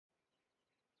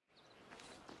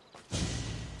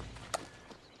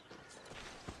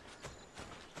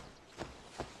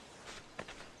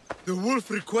The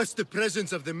wolf requests the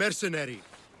presence of the mercenary.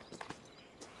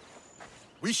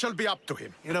 We shall be up to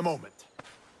him in a moment.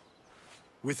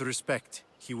 With respect,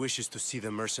 he wishes to see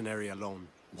the mercenary alone.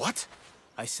 What?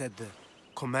 I said the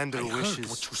commander wishes... I heard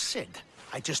what you said.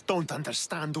 I just don't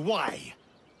understand why.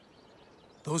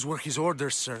 Those were his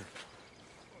orders, sir.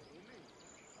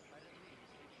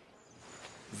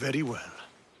 Very well.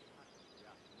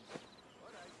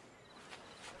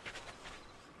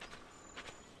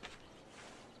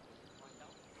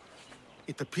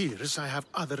 It appears I have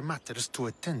other matters to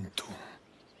attend to.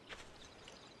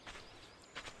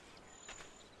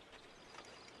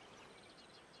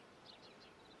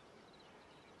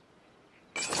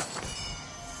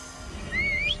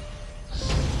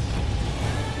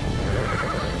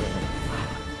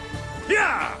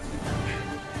 Yeah!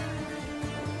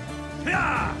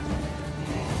 Yeah!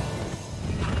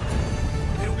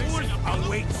 The wolf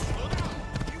awaits.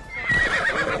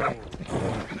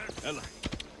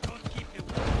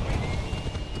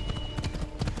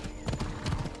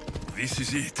 This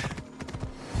is it.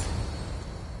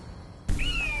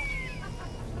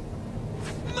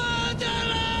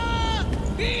 Murderer!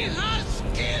 He has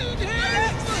killed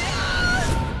him!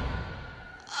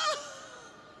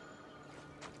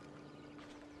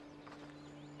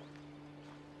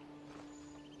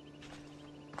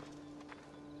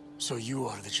 So you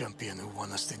are the champion who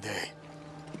won us today.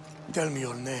 Tell me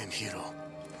your name, hero,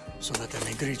 so that I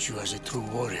may greet you as a true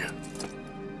warrior.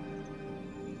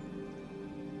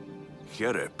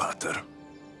 Here, Pater.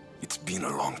 It's been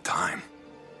a long time.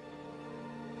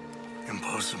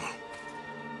 Impossible.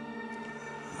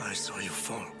 I saw you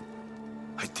fall.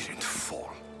 I didn't fall.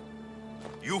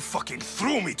 You fucking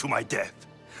threw me to my death!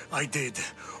 I did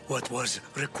what was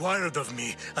required of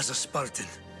me as a Spartan.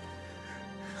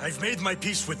 I've made my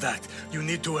peace with that. You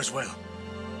need to as well.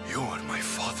 You are my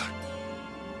father.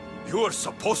 You are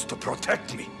supposed to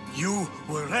protect me. You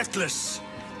were reckless.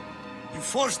 You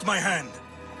forced my hand.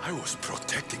 I was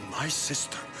protecting my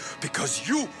sister because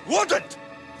you wouldn't!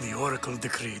 The Oracle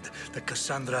decreed that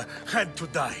Cassandra had to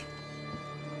die.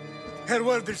 Her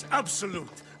word is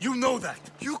absolute. You know that.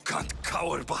 You can't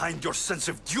cower behind your sense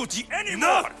of duty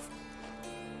anymore! Enough!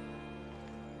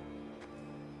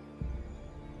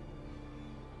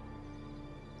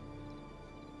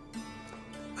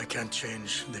 I can't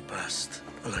change the past,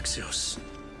 Alexios.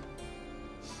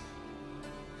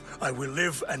 I will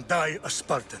live and die a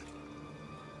Spartan.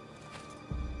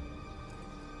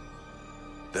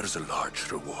 There's a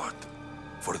large reward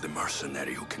for the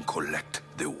mercenary who can collect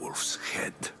the wolf's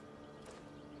head.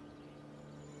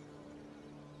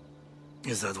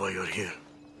 Is that why you're here?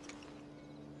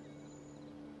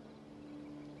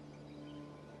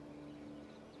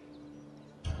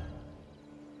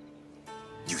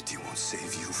 Duty won't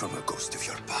save you from a ghost of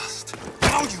your past.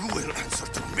 Now you will answer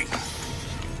to me.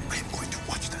 I am going to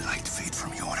watch the light fade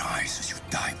from your eyes as you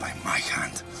die by my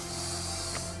hand.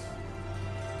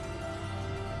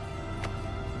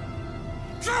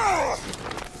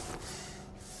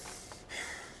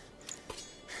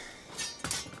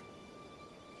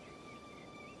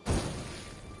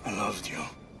 I loved you.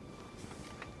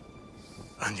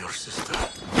 And your sister.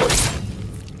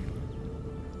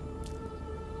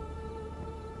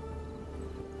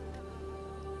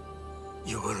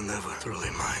 You were never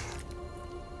truly mine.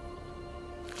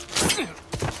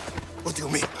 What do you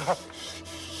mean?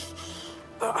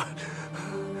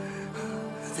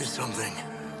 There's something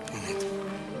you need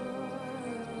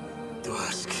to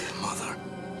ask Mother.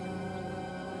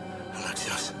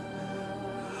 Alexios.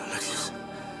 Alexios.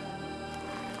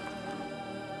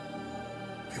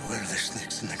 Beware the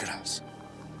snakes in the grass.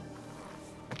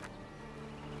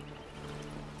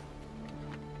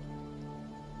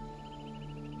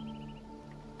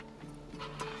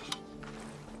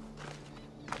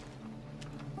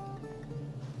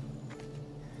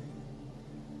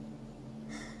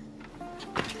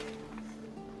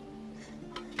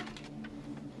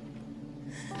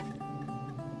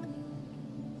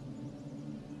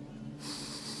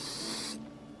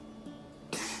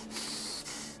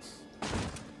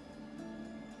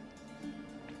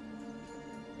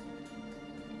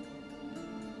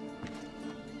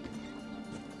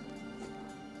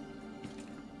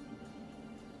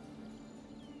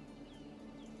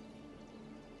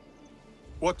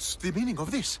 What's the meaning of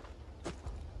this?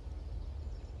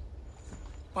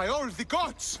 By all the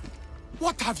gods!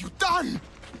 What have you done?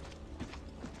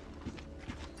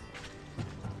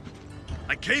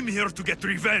 I came here to get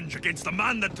revenge against the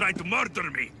man that tried to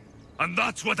murder me. And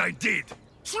that's what I did.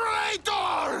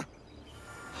 Traitor!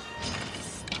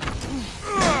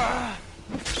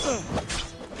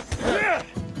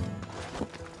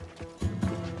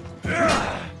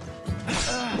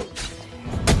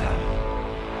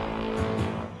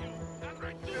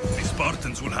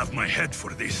 my head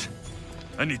for this.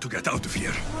 I need to get out of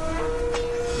here.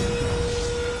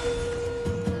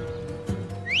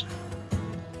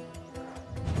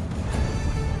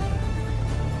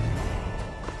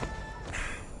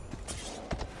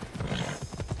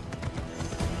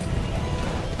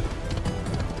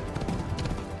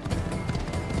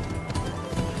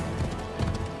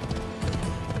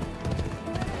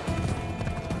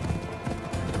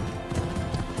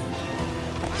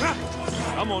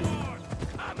 Come on.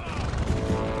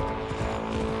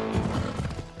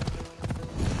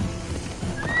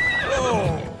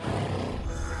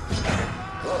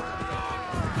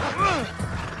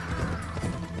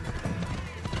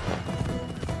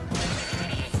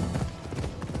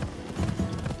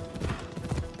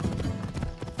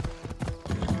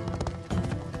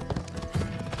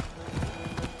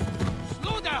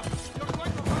 Slow down! You're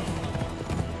going to hurt.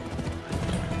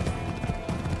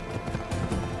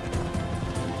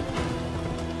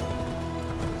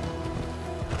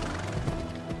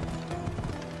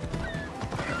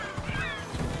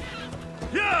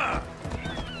 Yeah!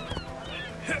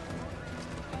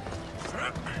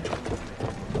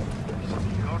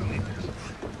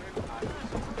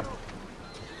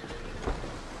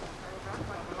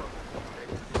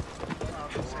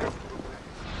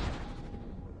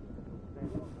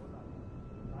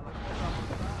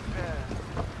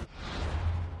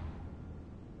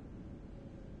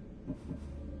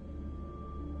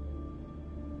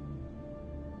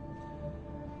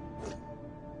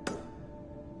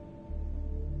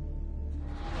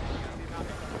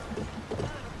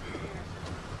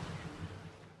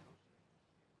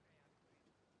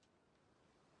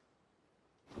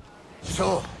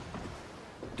 So,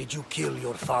 did you kill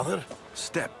your father?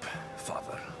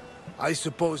 Stepfather. I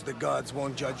suppose the gods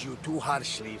won't judge you too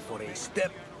harshly for a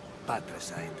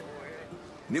step-patricide.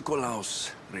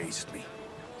 Nikolaos raised me,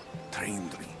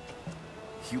 trained me.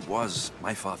 He was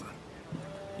my father,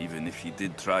 even if he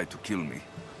did try to kill me.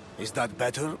 Is that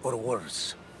better or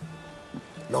worse?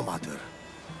 No matter.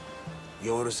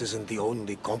 Yours isn't the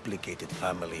only complicated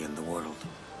family in the world.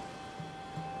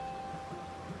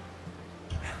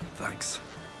 Thanks.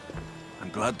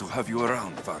 I'm glad to have you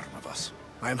around, Varnavas.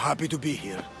 I'm happy to be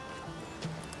here.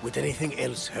 Would anything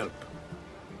else help?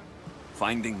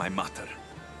 Finding my mother.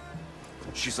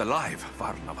 She's alive,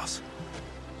 Varnavas.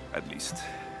 At least,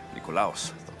 Nikolaos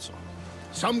thought so.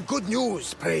 Some good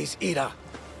news, praise Ira.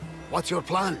 What's your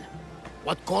plan?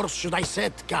 What course should I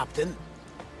set, Captain?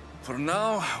 For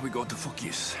now, we go to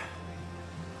Fokis.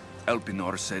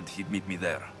 Elpinor said he'd meet me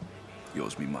there. He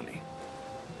owes me money.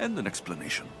 And an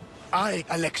explanation. Aye,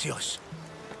 Alexios.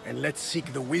 And let's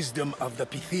seek the wisdom of the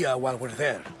Pythia while we're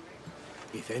there.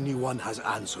 If anyone has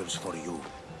answers for you,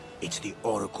 it's the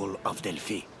Oracle of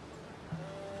Delphi.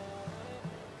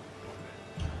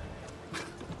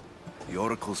 The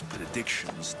Oracle's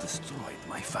predictions destroyed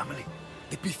my family.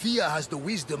 The Pythia has the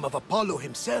wisdom of Apollo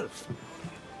himself.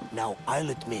 Now,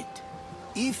 I'll admit,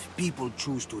 if people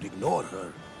choose to ignore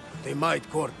her, they might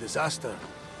court disaster.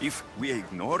 If we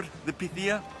ignore the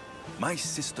Pythia, my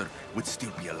sister would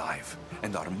still be alive,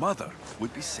 and our mother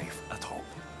would be safe at home.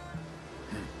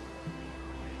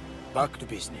 Back to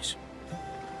business.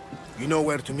 You know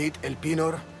where to meet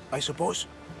Elpinor, I suppose?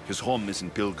 His home is in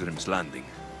Pilgrim's Landing.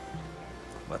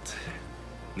 But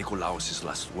Nikolaos'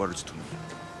 last words to me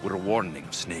were a warning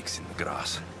of snakes in the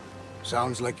grass.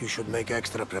 Sounds like you should make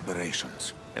extra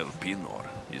preparations. Elpinor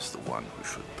is the one who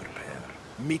should prepare.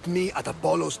 Meet me at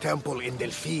Apollo's temple in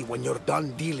Delphi when you're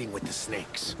done dealing with the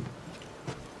snakes.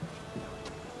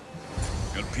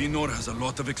 Elpinor has a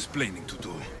lot of explaining to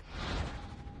do.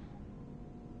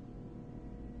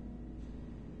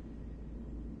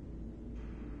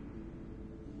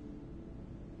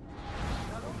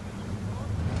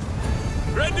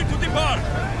 Ready to depart!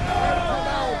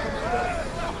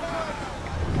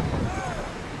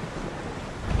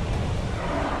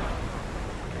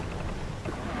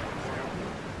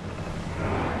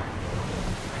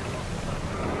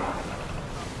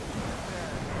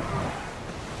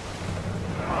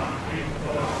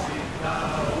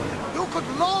 You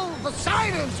could lull the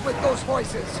sirens with those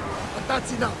voices, but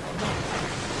that's enough.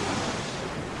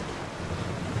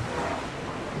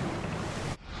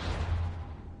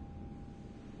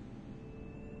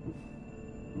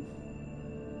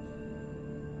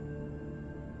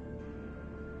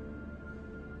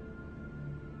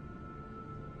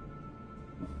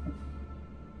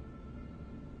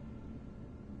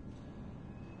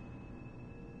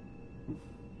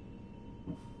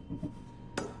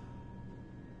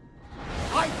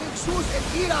 I think Zeus and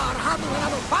Ira are having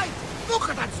another fight. Look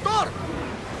at that storm!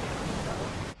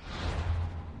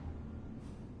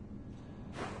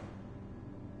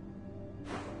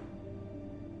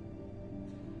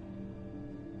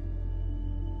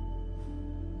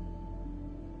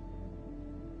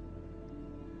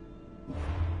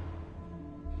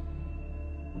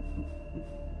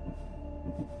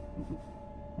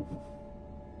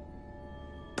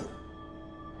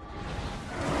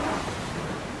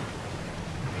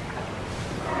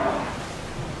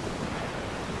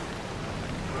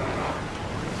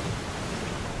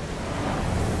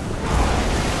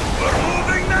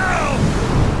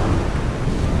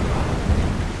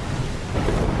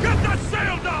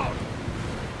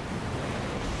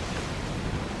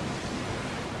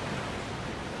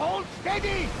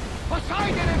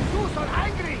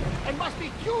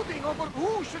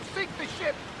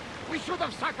 We should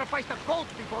have sacrificed a goat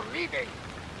before leaving!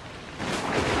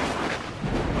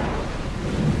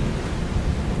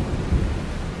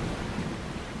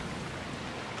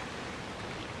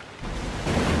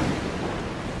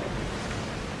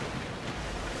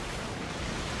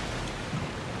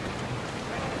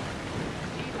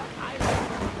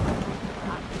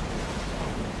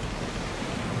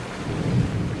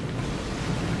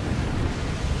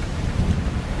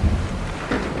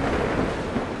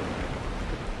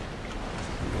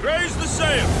 Raise the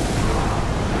sail!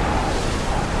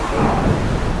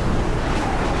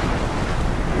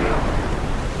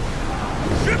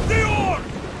 Ship the oar!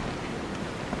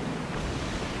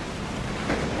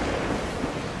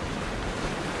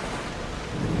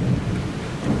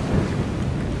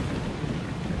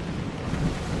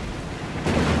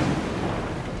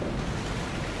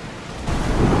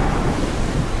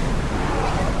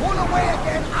 Pull away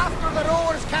again after the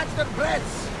rowers catch their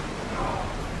breaths!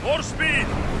 More speed!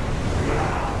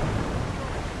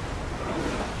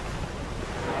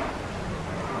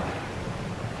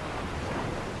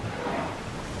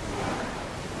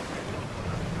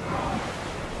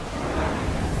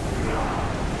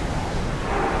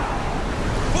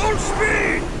 Full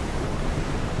speed!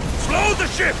 Slow the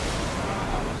ship!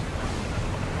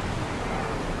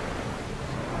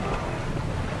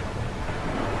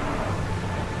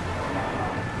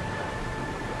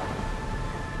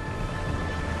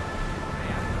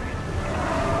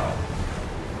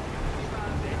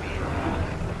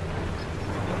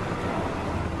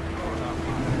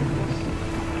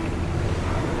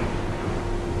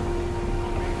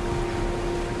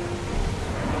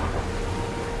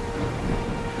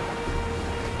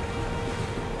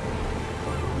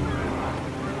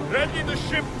 Ready the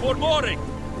ship for mooring!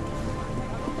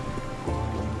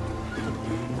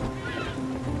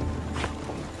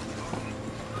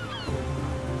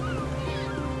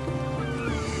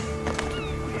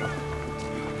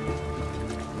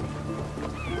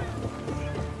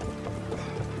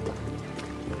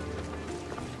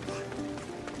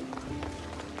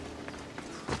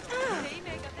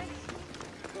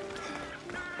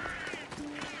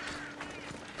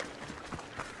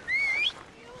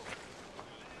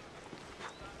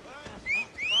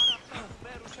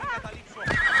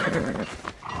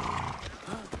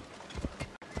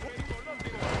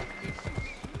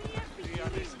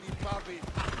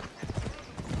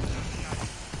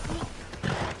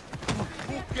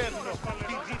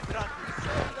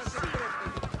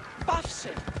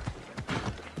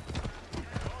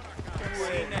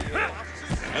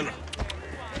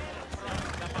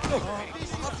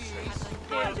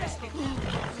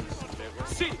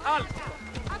 Sì, alto!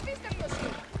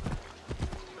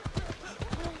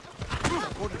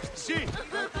 Sì!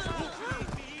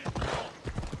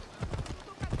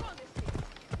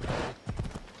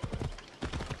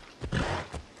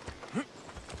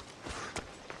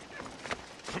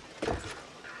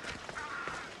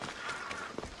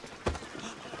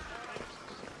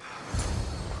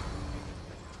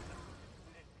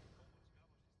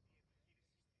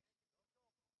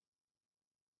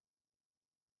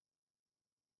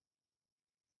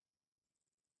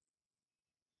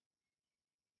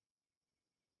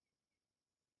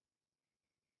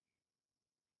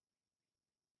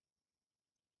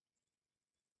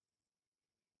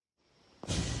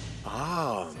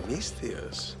 Ah,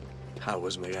 Misthios. How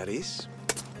was Megaris?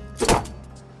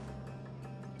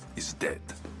 Is dead.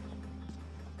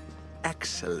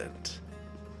 Excellent.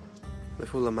 The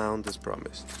full amount is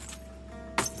promised.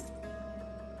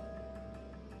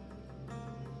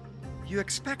 You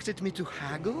expected me to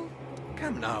haggle?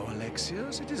 Come now,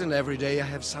 Alexios. It isn't every day I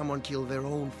have someone kill their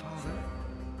own father.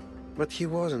 But he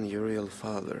wasn't your real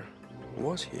father,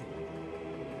 was he?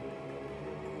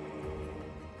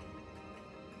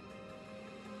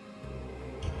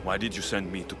 Why did you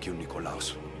send me to kill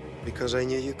Nikolaos? Because I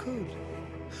knew you could.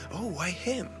 Oh, why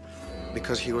him?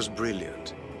 Because he was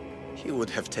brilliant. He would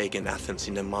have taken Athens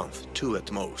in a month, 2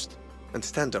 at most. And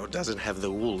Stentor doesn't have the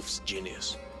wolf's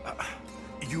genius.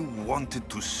 You wanted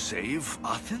to save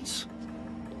Athens?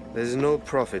 There's no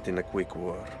profit in a quick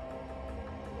war.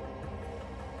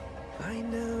 I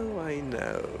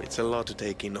know. It's a lot to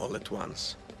take in all at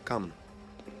once. Come.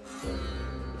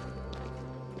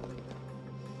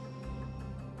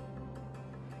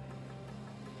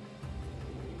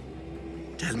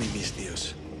 Tell me,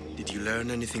 Misthios, did you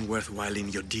learn anything worthwhile in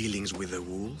your dealings with the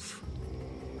wolf?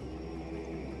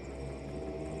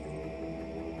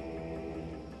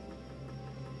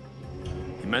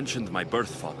 He mentioned my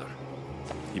birth father.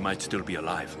 He might still be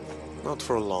alive. Not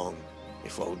for long,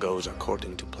 if all goes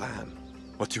according to plan.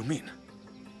 What do you mean?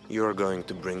 You're going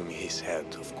to bring me his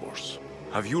head, of course.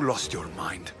 Have you lost your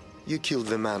mind? You killed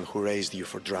the man who raised you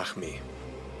for Drachmi.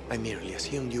 I merely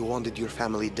assumed you wanted your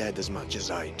family dead as much as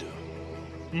I do.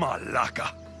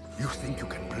 Malaka! You think you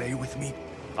can play with me?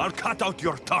 I'll cut out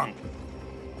your tongue!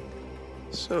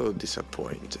 So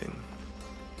disappointing.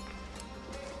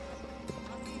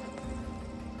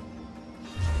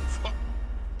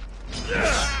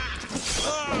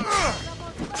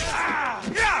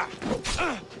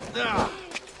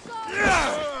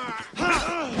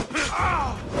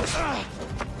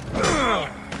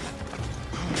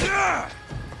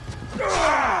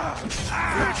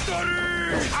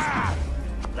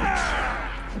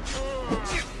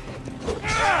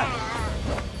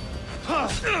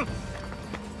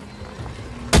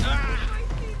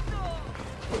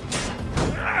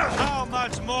 How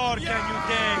much more can you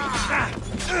take?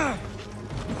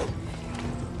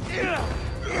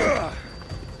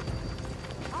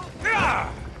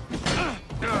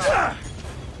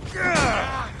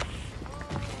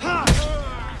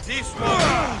 This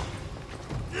one.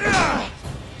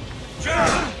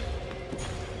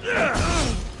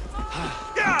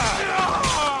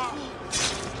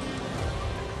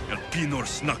 Elpinor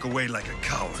snuck away like a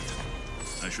coward.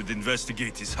 I should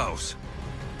investigate his house.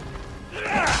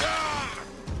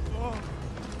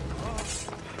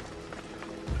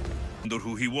 Wonder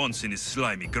who he wants in his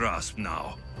slimy grasp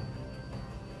now.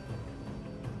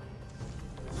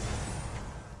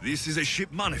 This is a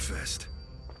ship manifest.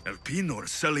 Elpinor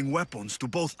selling weapons to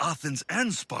both Athens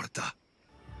and Sparta.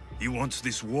 He wants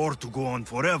this war to go on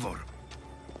forever.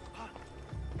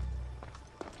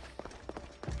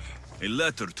 A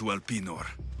letter to Elpinor.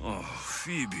 Oh,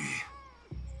 Phoebe.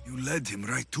 You led him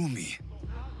right to me.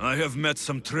 I have met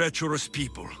some treacherous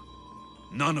people.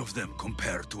 None of them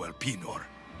compare to Elpinor.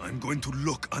 I'm going to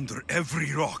look under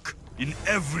every rock, in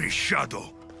every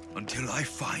shadow, until I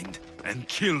find and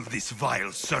kill this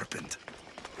vile serpent.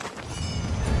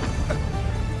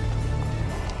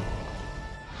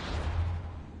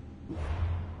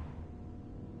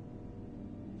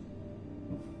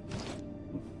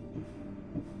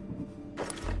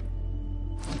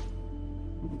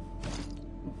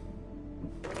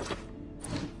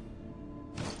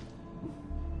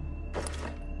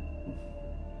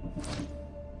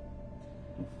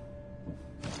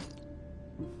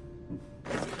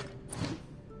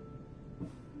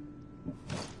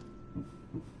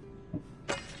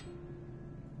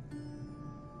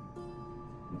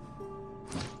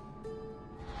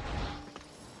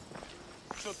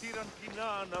 Σωτήραν κοινά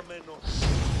αναμένω.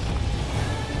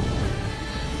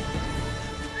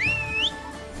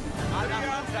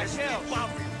 Άρια, Δαχαίος.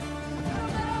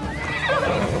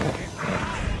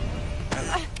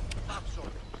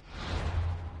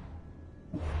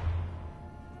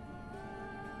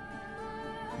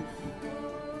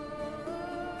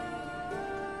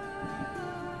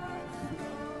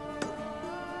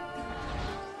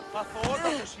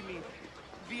 Αθωότατο σημείο.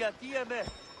 Διατί εμέ.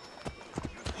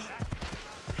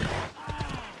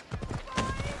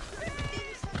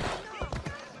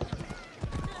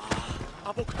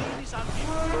 Αποκτήνεις αντί.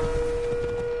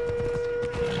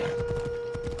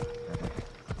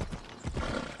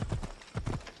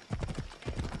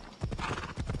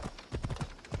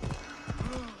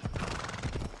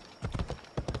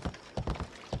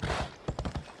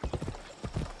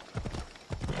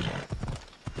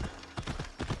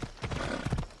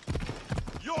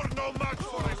 You're no match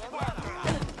for a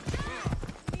Spartan!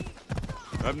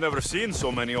 I've never seen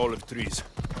so many olive trees.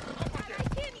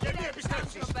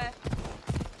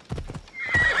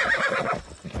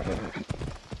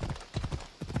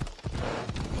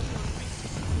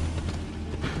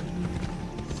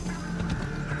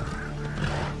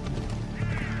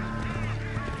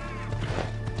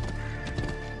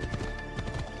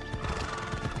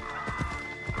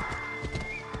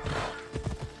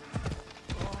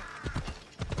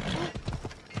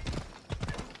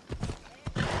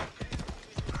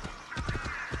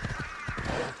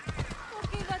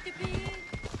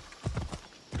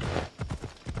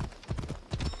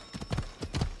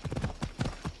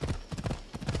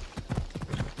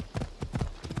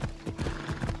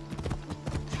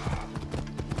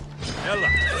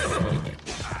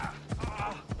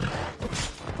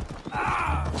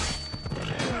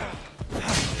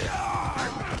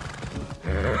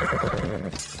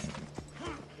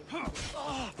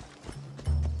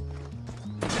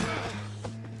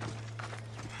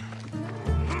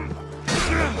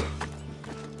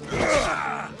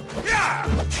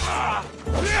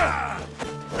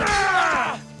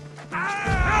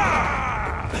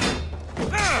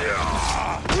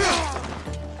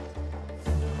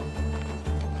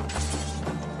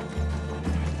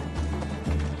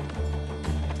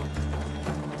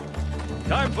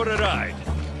 Time for a ride.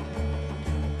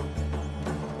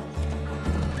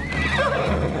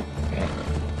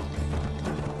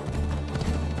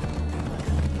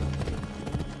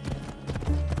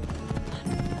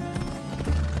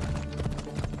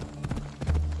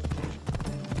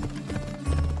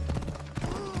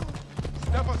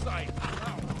 Step aside.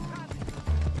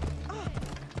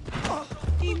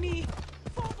 Imi,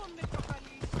 φόβομαι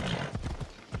προκαλείς.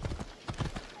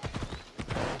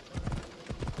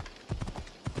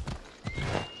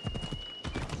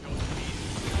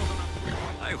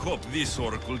 I hope this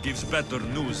oracle gives better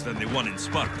news than the one in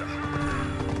Sparta.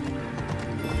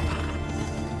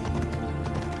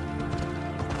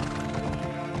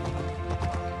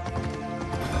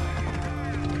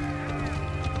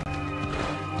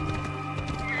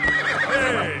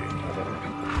 Hey!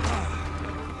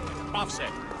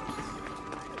 Offset.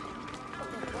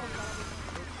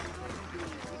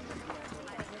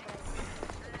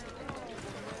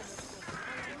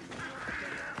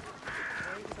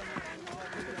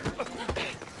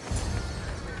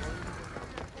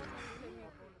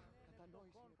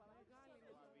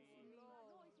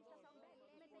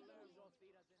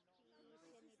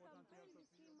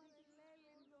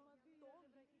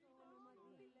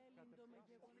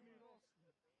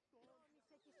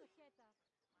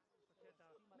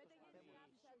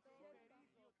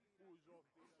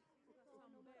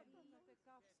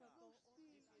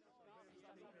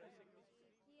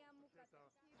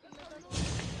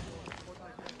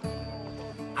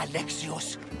 Alexios,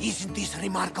 isn't this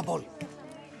remarkable?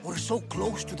 We're so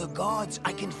close to the gods,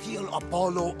 I can feel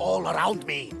Apollo all around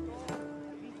me.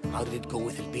 How did it go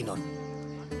with Elpinor?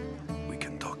 We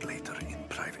can talk later in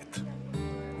private.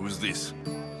 Who's this?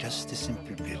 Just a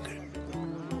simple pilgrim.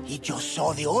 He just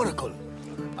saw the oracle.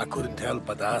 I couldn't help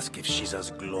but ask if she's as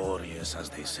glorious as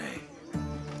they say.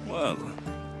 Well,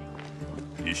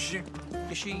 is she?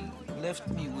 She left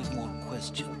me with more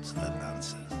questions than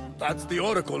answers. That's the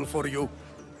oracle for you.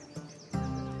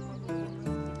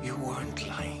 You weren't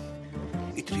lying.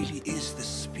 It really is the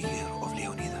spear of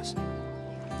Leonidas.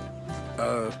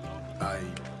 I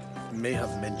may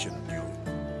have mentioned you.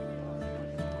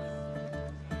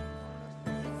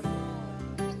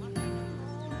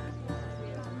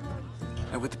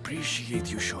 I would appreciate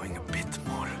you showing a bit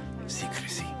more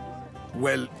secrecy.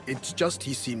 Well, it's just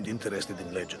he seemed interested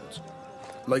in legends.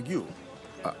 Like you.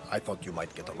 I thought you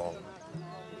might get along.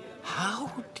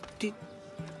 How did...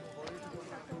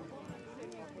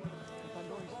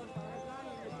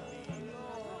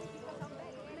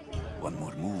 One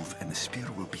more move and the spear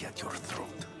will be at your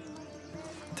throat.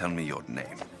 Tell me your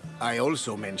name. I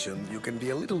also mentioned you can be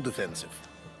a little defensive.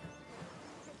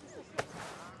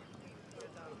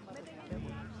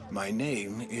 My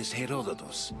name is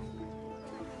Herodotus.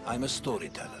 I'm a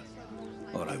storyteller.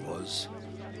 Or I was.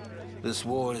 This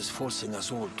war is forcing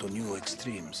us all to new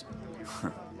extremes.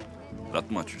 That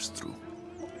much is true.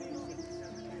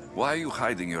 Why are you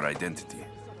hiding your identity?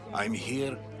 I'm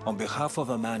here on behalf of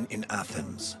a man in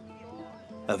Athens.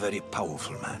 A very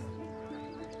powerful man.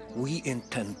 We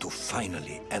intend to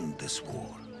finally end this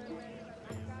war.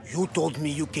 You told me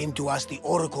you came to ask the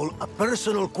Oracle a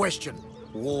personal question.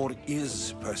 War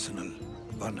is personal,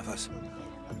 Barnabas.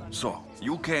 So,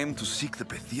 you came to seek the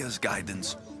Pythia's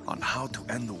guidance on how to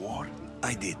end the war?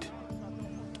 I did.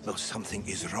 Though something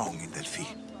is wrong in Delphi.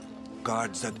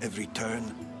 Guards at every turn,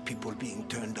 people being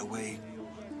turned away.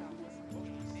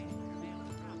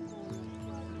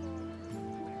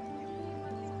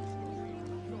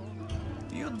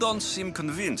 You don't seem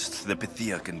convinced the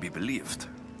Pythia can be believed.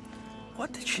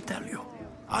 What did she tell you?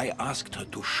 I asked her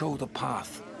to show the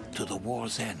path to the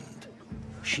war's end.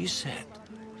 She said,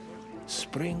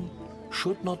 spring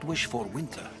should not wish for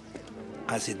winter,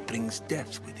 as it brings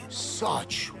death with it.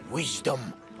 Such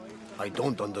wisdom. I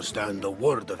don't understand a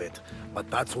word of it, but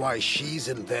that's why she's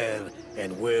in there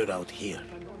and we're out here.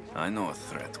 I know a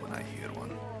threat when I hear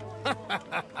one.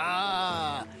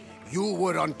 You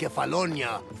were on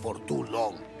Kefalonia for too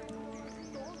long.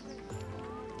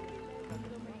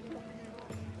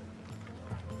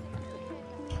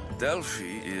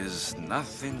 Delphi is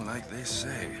nothing like they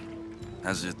say.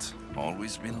 Has it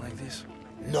always been like this?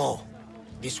 No.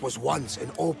 This was once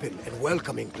an open and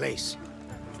welcoming place.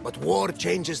 But war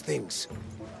changes things.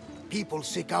 People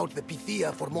seek out the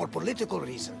Pythia for more political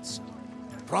reasons.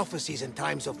 Prophecies in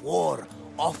times of war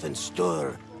often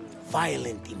stir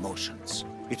violent emotions.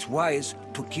 It's wise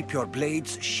to keep your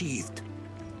blades sheathed.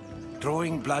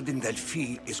 Drawing blood in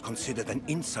Delphi is considered an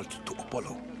insult to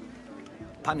Apollo.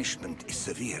 Punishment is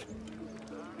severe.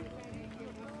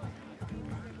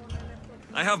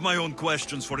 I have my own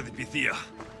questions for the Pythia.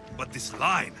 But this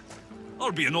line...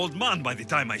 I'll be an old man by the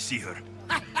time I see her.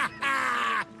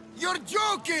 You're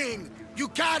joking! You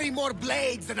carry more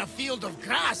blades than a field of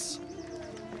grass!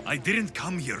 I didn't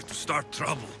come here to start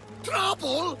trouble.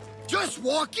 Trouble? Just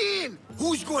walk in!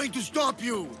 Who's going to stop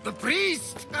you? The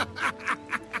priest?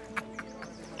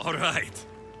 All right.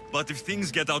 But if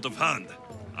things get out of hand,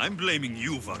 I'm blaming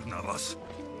you, Varnavas.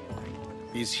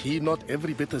 Is he not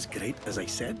every bit as great as I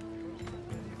said?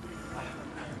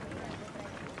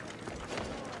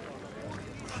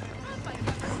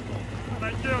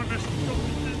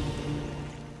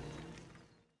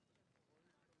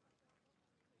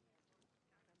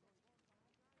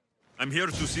 I'm here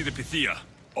to see the Pythia.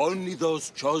 Only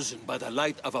those chosen by the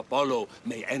light of Apollo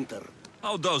may enter.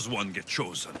 How does one get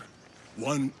chosen?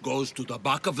 One goes to the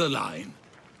back of the line.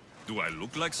 Do I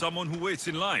look like someone who waits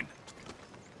in line?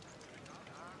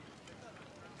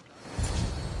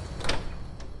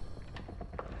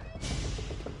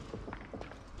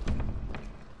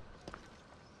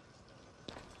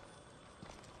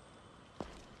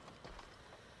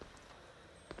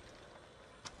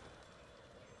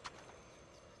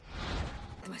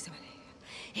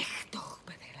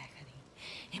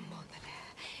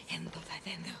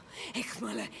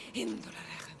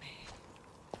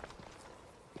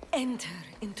 Enter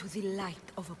into the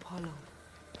light of Apollo.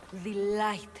 The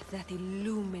light that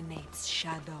illuminates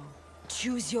shadow.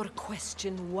 Choose your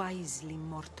question wisely,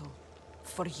 mortal,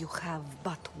 for you have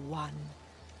but one.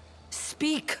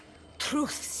 Speak,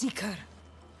 truth seeker.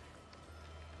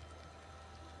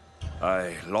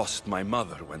 I lost my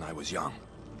mother when I was young.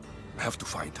 I have to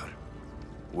find her.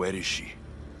 Where is she?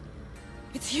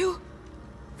 It's you!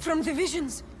 From the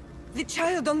visions! The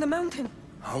child on the mountain!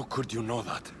 How could you know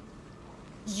that?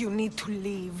 You need to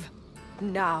leave.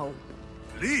 Now.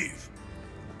 Leave?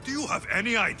 Do you have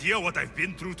any idea what I've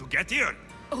been through to get here?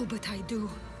 Oh, but I do.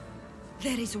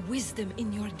 There is wisdom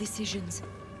in your decisions.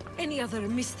 Any other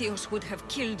Misthios would have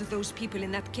killed those people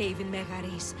in that cave in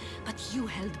Megaris, but you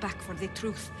held back for the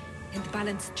truth and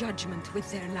balanced judgment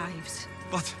with their lives.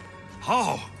 But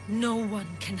how? No one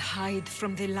can hide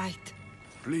from the light.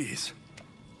 Please.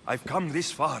 I've come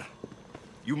this far.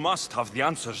 You must have the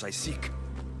answers I seek.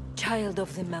 Child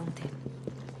of the mountain,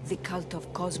 the cult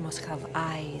of Cosmos have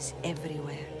eyes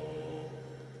everywhere.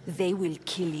 They will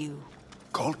kill you.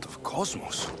 Cult of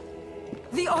Cosmos?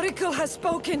 The Oracle has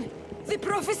spoken! The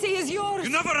prophecy is yours!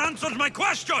 You never answered my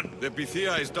question! The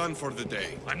Pythia is done for the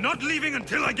day. I'm not leaving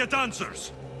until I get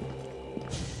answers!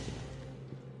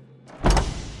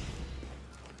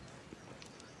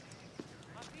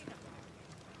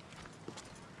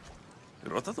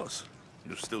 Herodotus,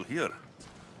 you're still here.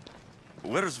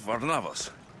 Where's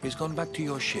Varnavas? He's gone back to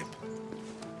your ship.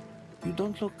 You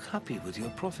don't look happy with your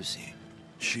prophecy.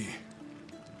 She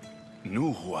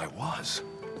knew who I was.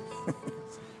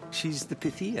 She's the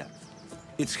Pythia.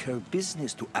 It's her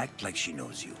business to act like she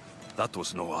knows you. That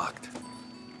was no act.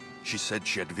 She said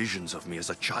she had visions of me as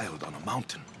a child on a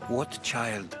mountain. What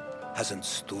child hasn't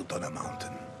stood on a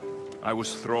mountain? I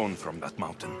was thrown from that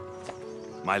mountain.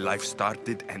 My life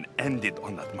started and ended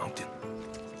on that mountain.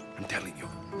 I'm telling you,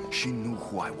 she knew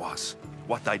who I was,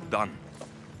 what I'd done.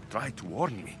 Tried to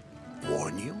warn me.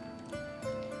 Warn you?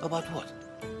 About what?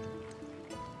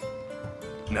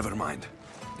 Never mind.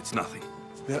 It's nothing.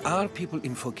 There are people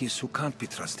in Phokis who can't be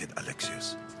trusted,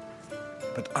 Alexius.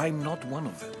 But I'm not one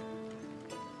of them.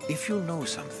 If you know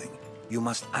something, you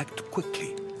must act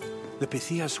quickly. The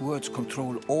Pythia's words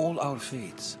control all our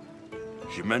fates.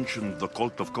 She mentioned the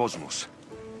cult of Cosmos.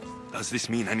 Does this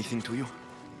mean anything to you?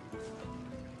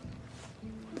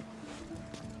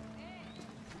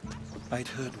 I'd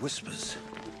heard whispers.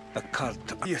 A cult...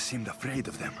 You seemed afraid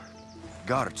of them.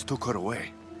 Guards took her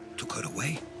away. Took her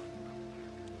away?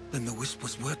 Then the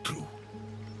whispers were true.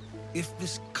 If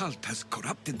this cult has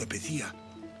corrupted the Pythia...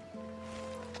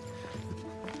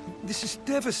 This is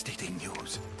devastating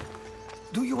news.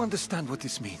 Do you understand what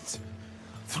this means?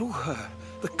 Through her,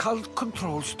 the cult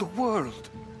controls the world.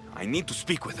 I need to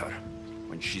speak with her,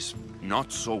 when she's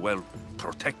not so well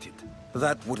protected.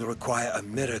 That would require a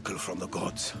miracle from the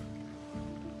gods.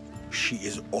 She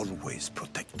is always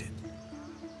protected.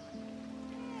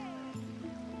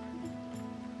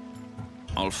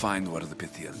 I'll find where the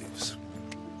Pythia lives.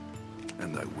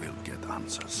 And I will get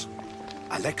answers.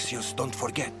 Alexios, don't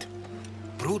forget.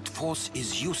 Brute force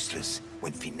is useless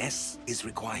when finesse is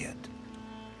required.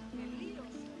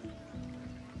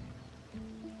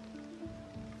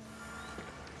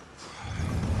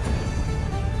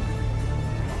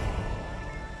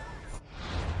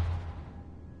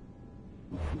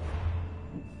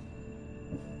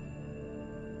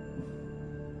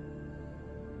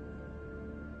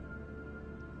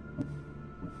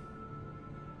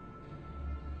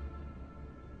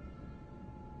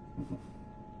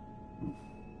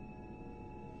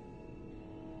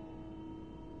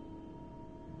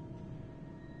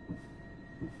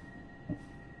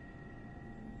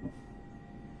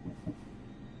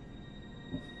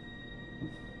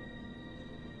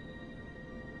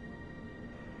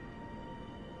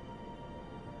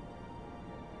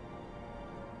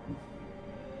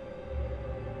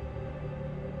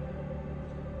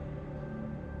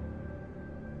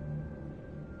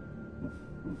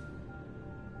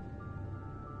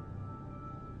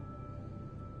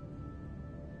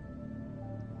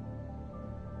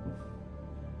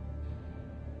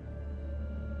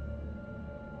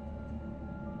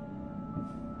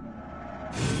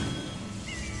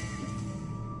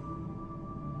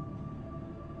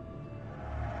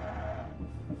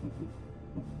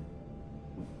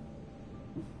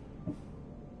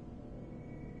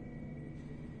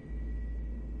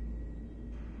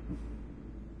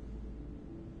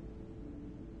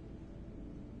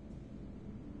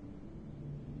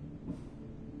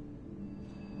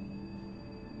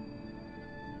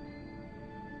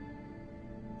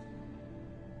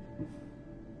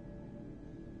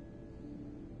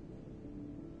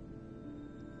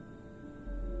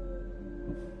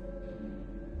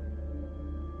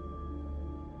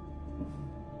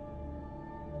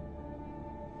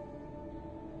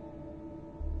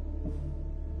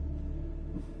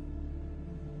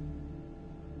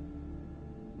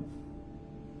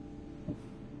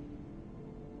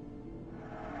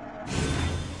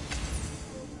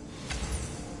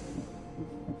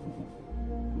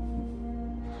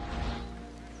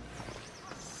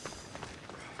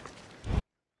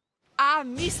 Ah,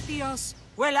 Mistios!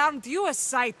 Well, aren't you a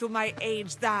sight to my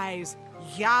aged eyes?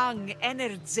 Young,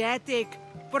 energetic.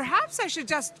 Perhaps I should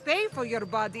just pay for your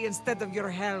body instead of your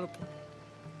help.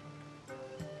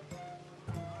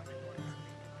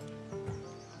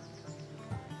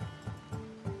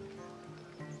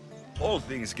 All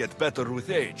things get better with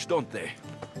age, don't they?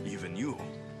 Even you.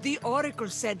 The Oracle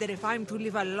said that if I'm to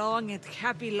live a long and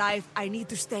happy life, I need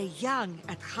to stay young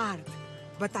at heart.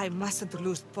 But I mustn't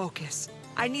lose focus.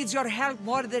 I need your help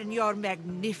more than your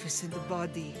magnificent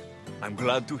body. I'm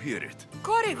glad to hear it.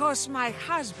 Korygos, my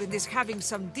husband, is having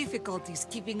some difficulties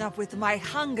keeping up with my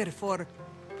hunger for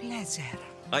pleasure.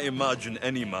 I imagine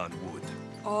any man would.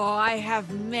 Oh, I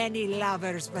have many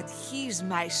lovers, but he's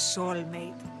my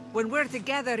soulmate. When we're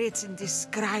together, it's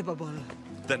indescribable.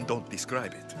 Then don't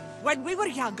describe it. When we were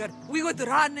younger, we would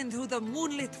run into the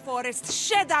moonlit forest,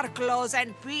 shed our clothes,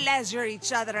 and pleasure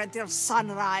each other until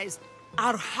sunrise.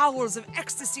 Our howls of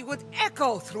ecstasy would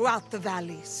echo throughout the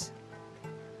valleys.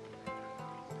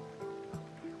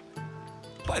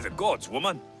 By the gods,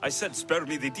 woman. I said spare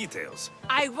me the details.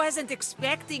 I wasn't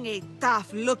expecting a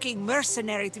tough-looking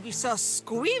mercenary to be so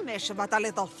squeamish about a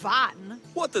little fun.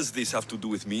 What does this have to do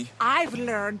with me? I've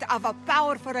learned of a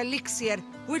powerful elixir,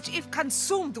 which if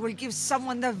consumed will give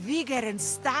someone the vigor and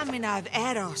stamina of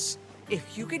Eros.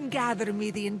 If you can gather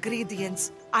me the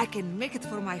ingredients, I can make it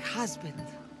for my husband.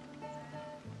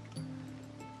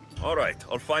 All right,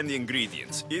 I'll find the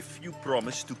ingredients, if you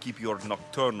promise to keep your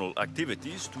nocturnal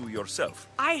activities to yourself.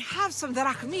 I have some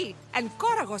drachmi, and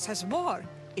Korygos has more.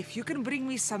 If you can bring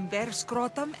me some bear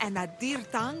scrotum and a deer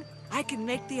tongue, I can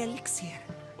make the elixir.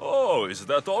 Oh, is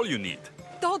that all you need?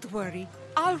 Don't worry,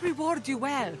 I'll reward you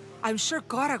well. I'm sure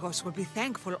Korygos will be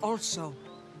thankful also.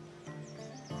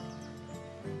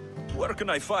 Where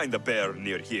can I find a bear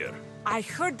near here? I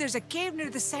heard there's a cave near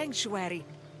the sanctuary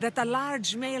that a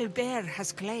large male bear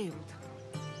has claimed.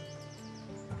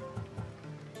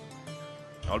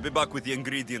 I'll be back with the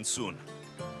ingredients soon.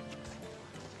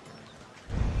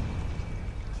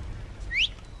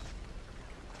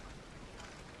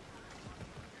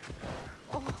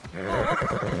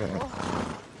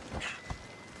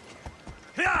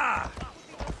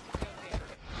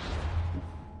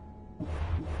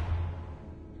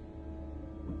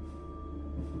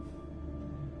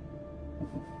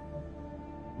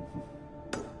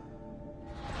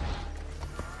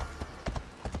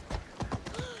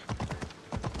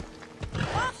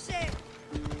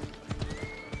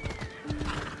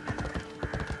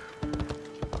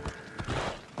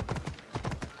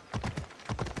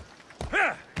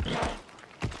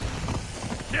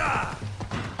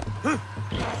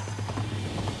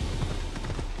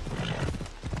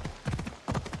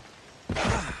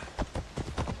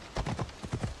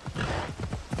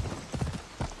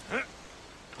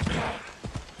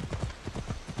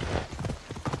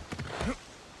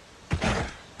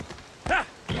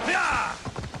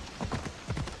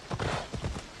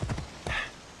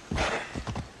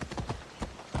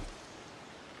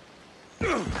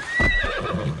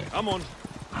 Come on.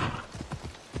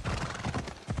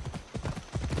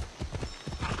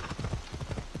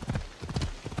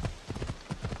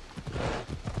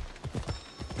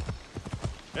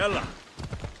 Ella!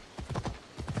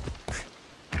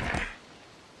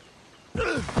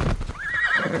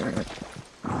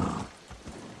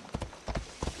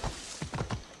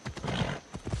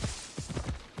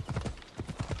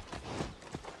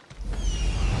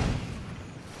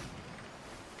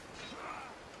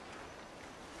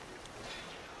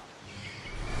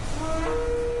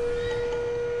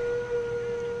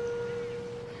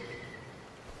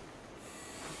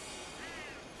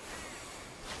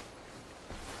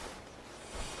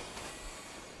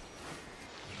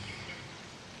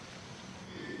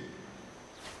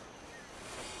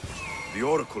 The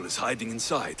Oracle is hiding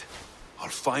inside. I'll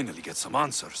finally get some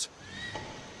answers.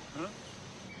 Huh?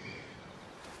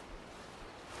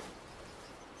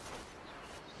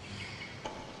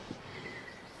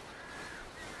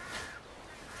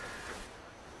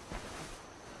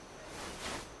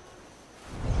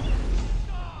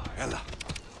 Ella.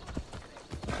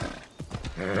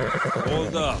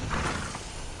 Hold up.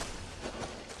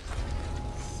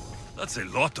 That's a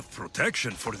lot of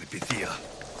protection for the Pythia.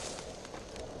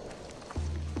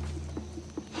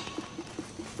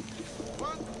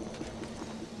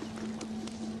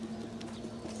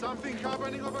 Something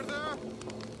happening over there?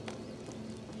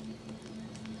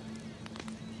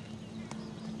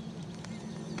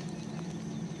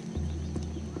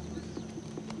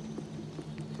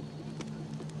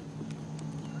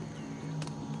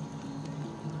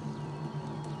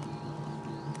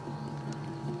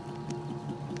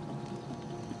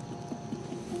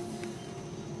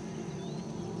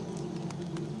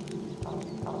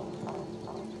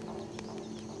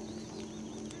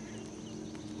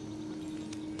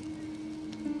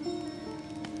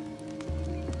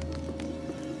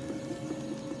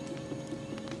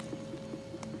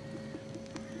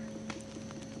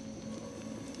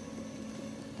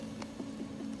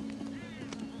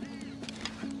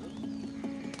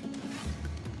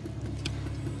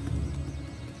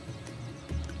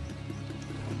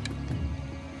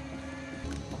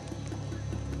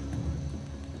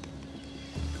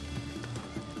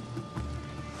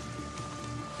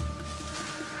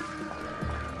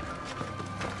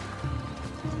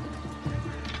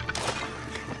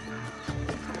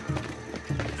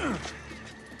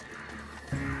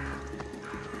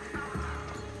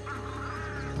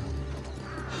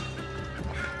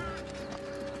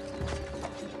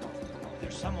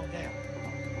 Someone there.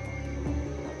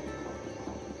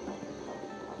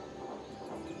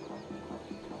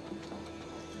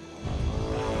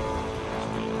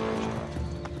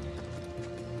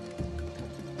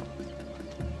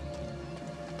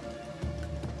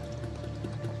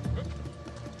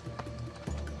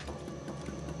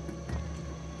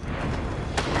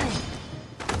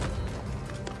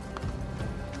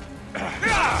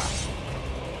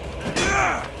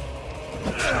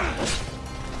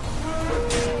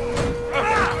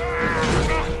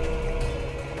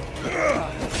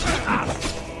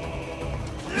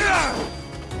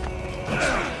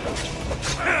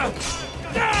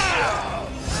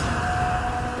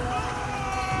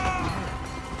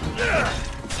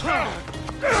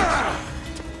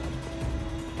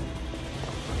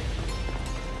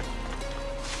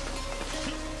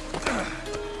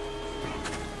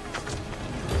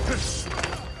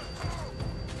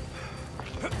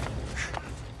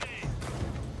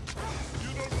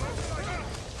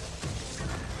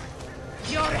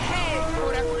 Your head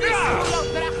for a fistful of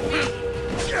drachmi!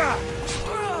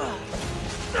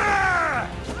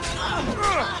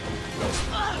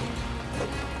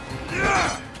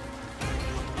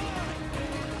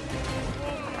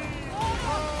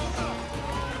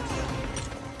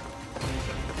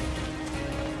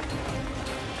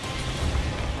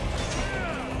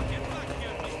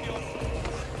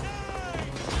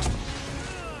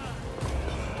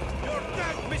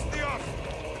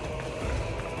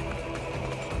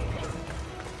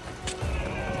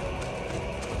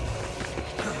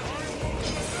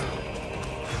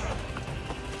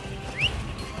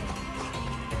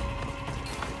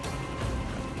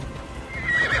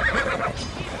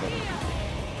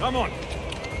 Come on!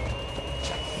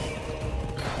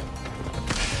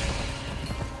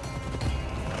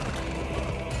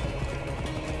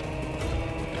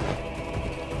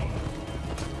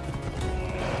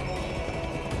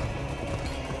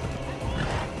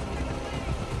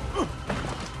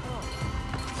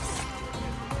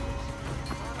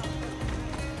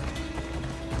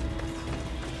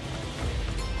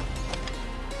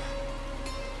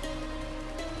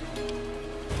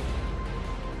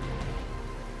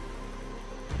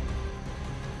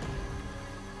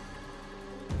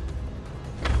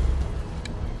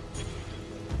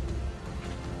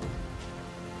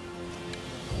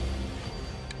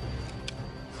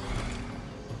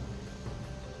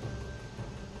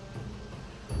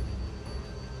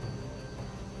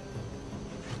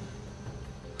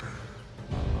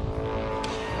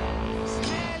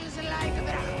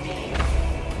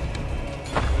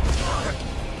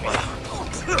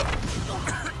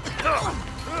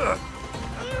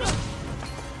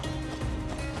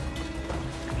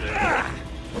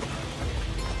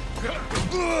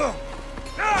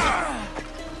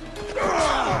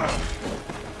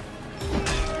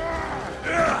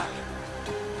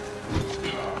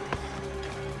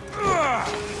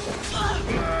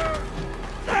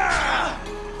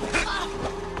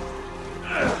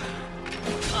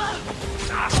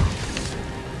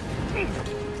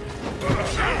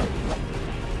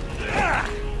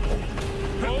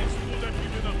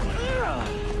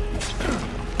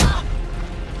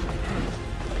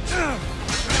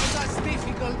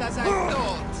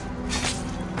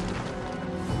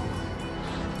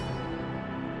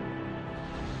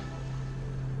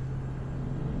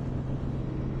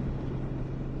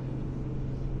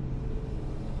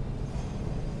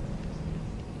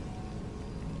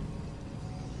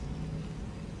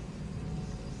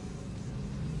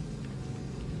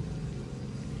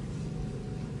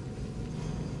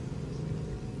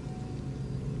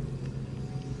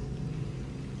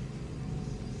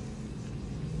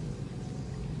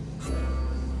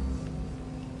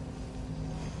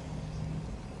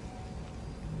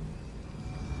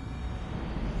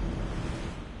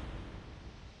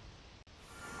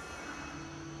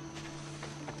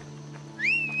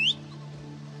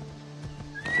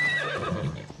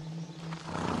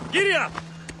 Giddy up!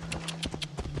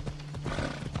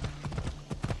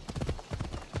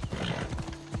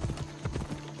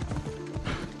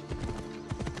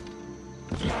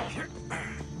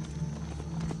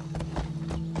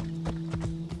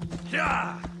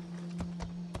 Yeah!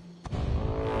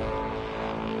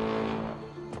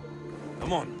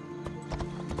 Come on.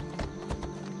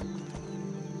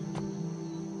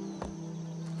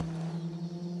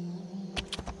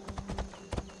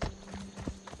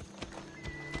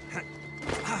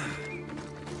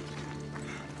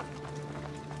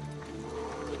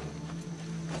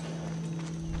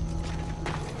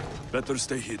 Better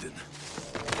stay hidden.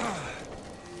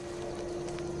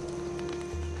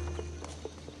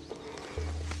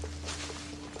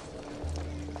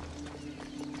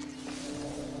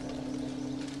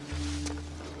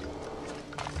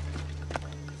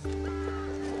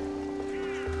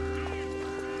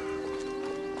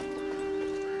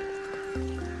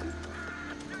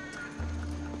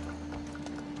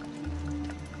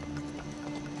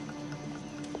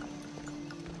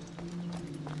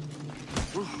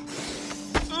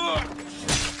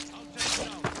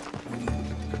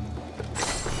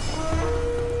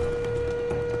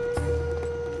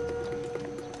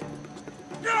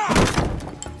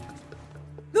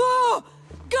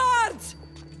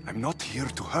 I'm not here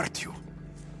to hurt you.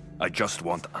 I just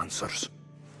want answers.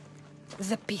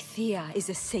 The Pythia is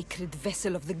a sacred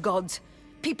vessel of the gods.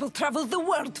 People travel the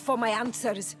world for my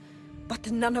answers. But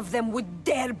none of them would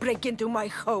dare break into my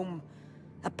home.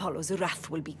 Apollo's wrath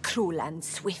will be cruel and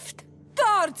swift.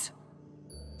 Guards!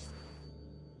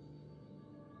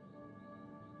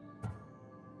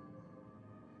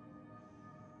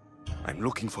 I'm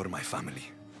looking for my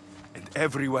family. And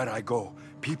everywhere I go,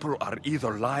 people are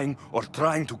either lying or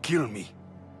trying to kill me.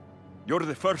 You're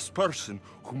the first person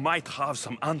who might have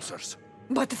some answers.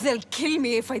 But they'll kill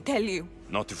me if I tell you.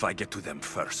 Not if I get to them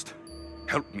first.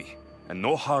 Help me, and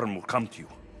no harm will come to you.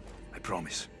 I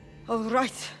promise. All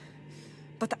right.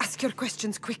 But ask your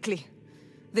questions quickly.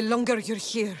 The longer you're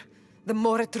here, the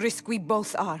more at risk we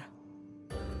both are.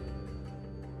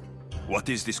 What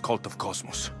is this cult of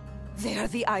Cosmos? They are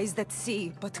the eyes that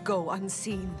see, but go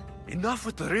unseen. Enough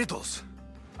with the riddles.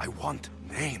 I want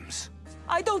names.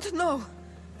 I don't know.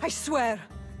 I swear.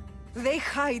 They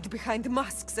hide behind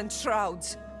masks and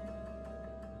shrouds.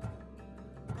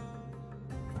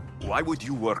 Why would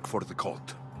you work for the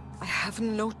cult? I have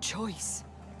no choice.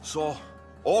 So,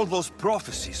 all those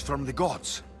prophecies from the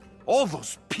gods, all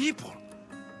those people,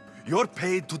 you're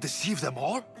paid to deceive them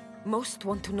all? Most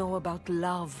want to know about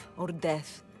love or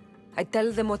death. I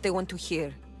tell them what they want to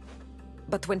hear.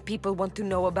 But when people want to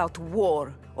know about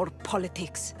war or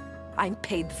politics, I'm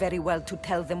paid very well to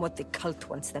tell them what the cult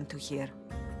wants them to hear.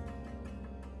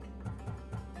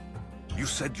 You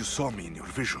said you saw me in your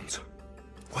visions.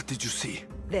 What did you see?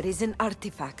 There is an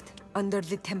artifact under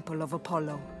the Temple of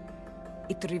Apollo.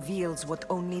 It reveals what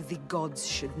only the gods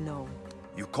should know.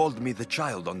 You called me the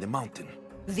child on the mountain.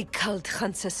 The cult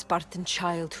hunts a Spartan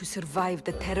child who survived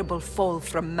the terrible fall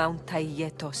from Mount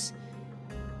Taygetos.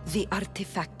 The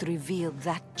artifact revealed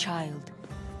that child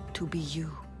to be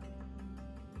you.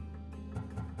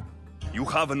 You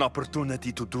have an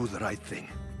opportunity to do the right thing.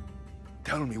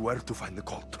 Tell me where to find the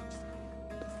cult.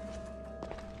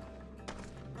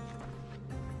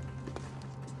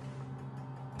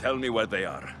 Tell me where they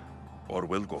are, or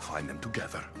we'll go find them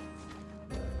together.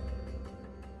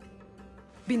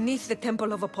 Beneath the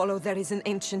Temple of Apollo there is an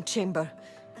ancient chamber.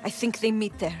 I think they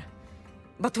meet there.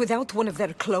 But without one of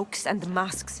their cloaks and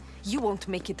masks, you won't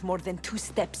make it more than 2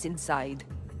 steps inside.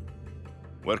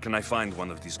 Where can I find one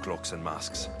of these cloaks and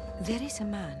masks? There is a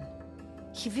man.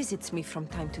 He visits me from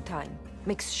time to time,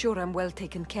 makes sure I'm well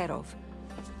taken care of.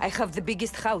 I have the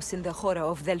biggest house in the Hora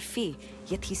of Delphi,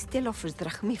 yet he still offers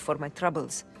drachmi for my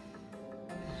troubles.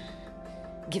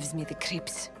 Gives me the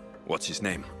creeps. What's his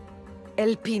name?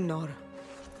 Elpinor.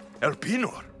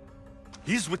 Elpinor?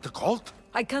 He's with the cult?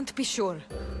 I can't be sure,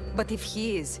 but if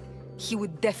he is, he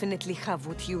would definitely have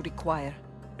what you require.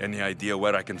 Any idea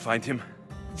where I can find him?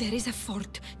 There is a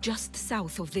fort just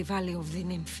south of the Valley of the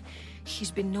Nymph.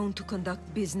 He's been known to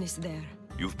conduct business there.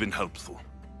 You've been helpful.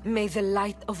 May the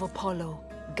light of Apollo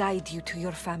guide you to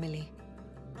your family.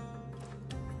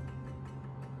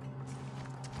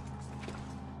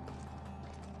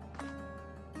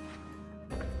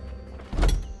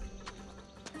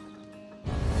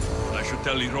 I should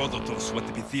tell Herodotus what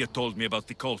the Pythia told me about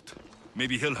the cult.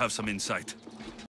 Maybe he'll have some insight.